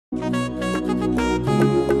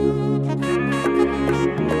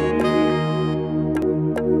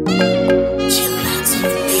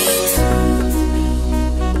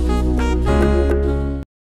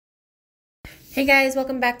Hey guys,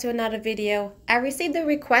 welcome back to another video. I received a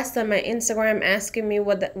request on my Instagram asking me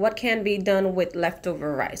what can be done with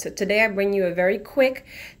leftover rice. So today I bring you a very quick,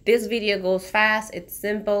 this video goes fast, it's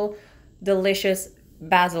simple, delicious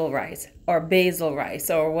basil rice or basil rice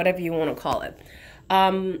or whatever you want to call it.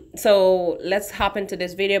 So let's hop into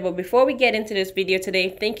this video. But before we get into this video today,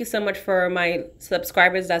 thank you so much for my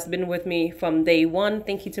subscribers that's been with me from day one.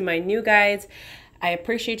 Thank you to my new guys. I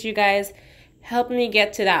appreciate you guys. Help me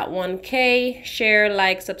get to that 1K. Share,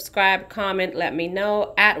 like, subscribe, comment, let me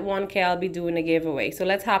know. At 1K, I'll be doing a giveaway. So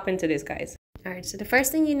let's hop into this, guys. All right, so the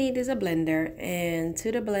first thing you need is a blender. And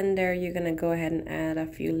to the blender, you're going to go ahead and add a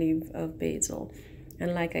few leaves of basil.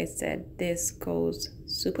 And like I said, this goes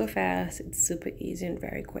super fast. It's super easy and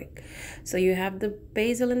very quick. So you have the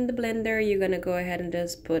basil in the blender. You're going to go ahead and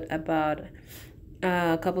just put about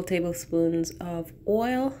a couple tablespoons of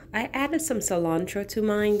oil. I added some cilantro to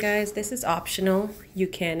mine, guys. This is optional. You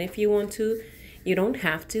can if you want to. You don't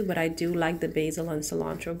have to, but I do like the basil and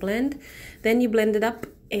cilantro blend. Then you blend it up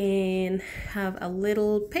and have a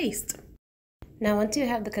little paste. Now, once you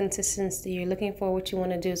have the consistency you're looking for, what you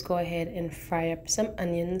want to do is go ahead and fry up some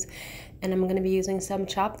onions. And I'm going to be using some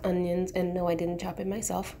chopped onions. And no, I didn't chop it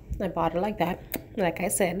myself. I bought it like that. Like I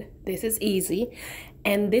said, this is easy.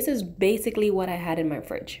 And this is basically what I had in my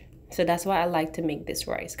fridge. So that's why I like to make this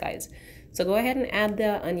rice, guys. So go ahead and add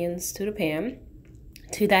the onions to the pan.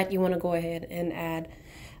 To that, you want to go ahead and add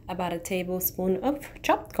about a tablespoon of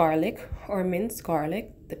chopped garlic or minced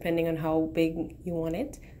garlic, depending on how big you want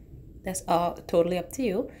it. That's totally up to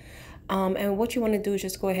you. And what you want to do is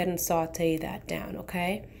just go ahead and saute that down,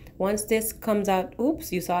 okay? Once this comes out,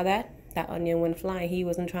 oops, you saw that? That onion went flying. He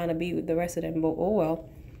wasn't trying to be with the rest of them, but oh well.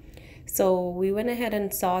 So we went ahead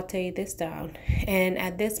and sauteed this down. And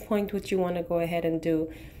at this point, what you want to go ahead and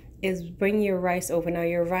do is bring your rice over. Now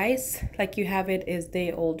your rice, like you have it, is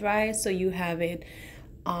day old rice. So you have it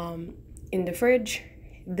in the fridge.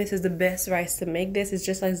 This is the best rice to make. This is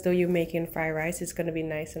just as though you're making fried rice. It's going to be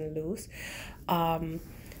nice and loose.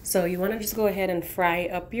 So you want to just go ahead and fry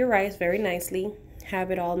up your rice very nicely.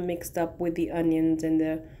 Have it all mixed up with the onions and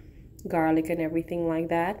the garlic and everything like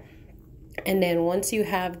that. And then once you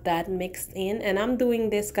have that mixed in, and I'm doing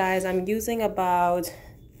this, guys, I'm using about,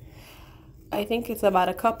 I think it's about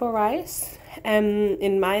a cup of rice. And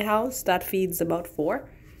in my house, that feeds about 4.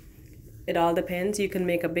 It all depends. You can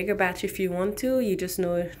make a bigger batch if you want to. You just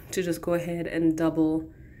know to just go ahead and double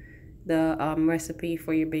the recipe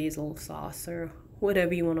for your basil sauce or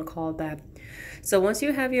whatever you want to call that. So once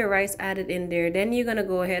you have your rice added in there, then you're going to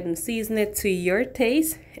go ahead and season it to your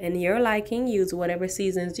taste and your liking. Use whatever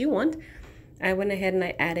seasons you want. I went ahead and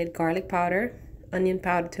I added garlic powder, onion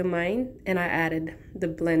powder to mine, and I added the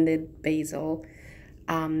blended basil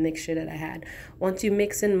mixture that I had. Once you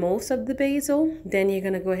mix in most of the basil, then you're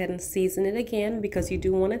going to go ahead and season it again because you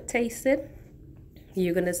do want to taste it.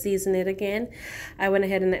 You're going to season it again. I went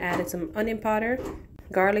ahead and added some onion powder,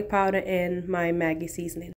 garlic powder, and my Maggi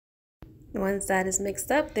seasoning. Once that is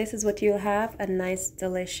mixed up, this is what you'll have, a nice,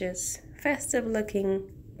 delicious, festive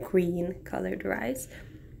looking green colored rice.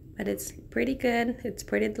 But it's pretty good, it's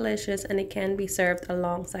pretty delicious, and it can be served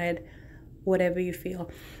alongside whatever you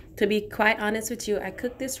feel. To be quite honest with you, I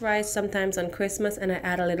cook this rice sometimes on Christmas and I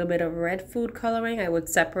add a little bit of red food coloring. I would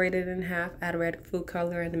separate it in half, add red food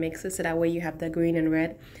color and mix it so that way you have the green and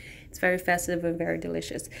red. It's very festive and very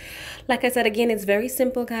delicious. Like I said, again, it's very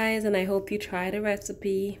simple, guys, and I hope you try the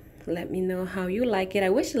recipe. Let me know how you like it. I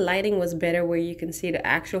wish the lighting was better where you can see the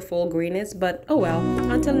actual full greenness, but oh well.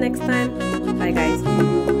 Until next time, bye guys.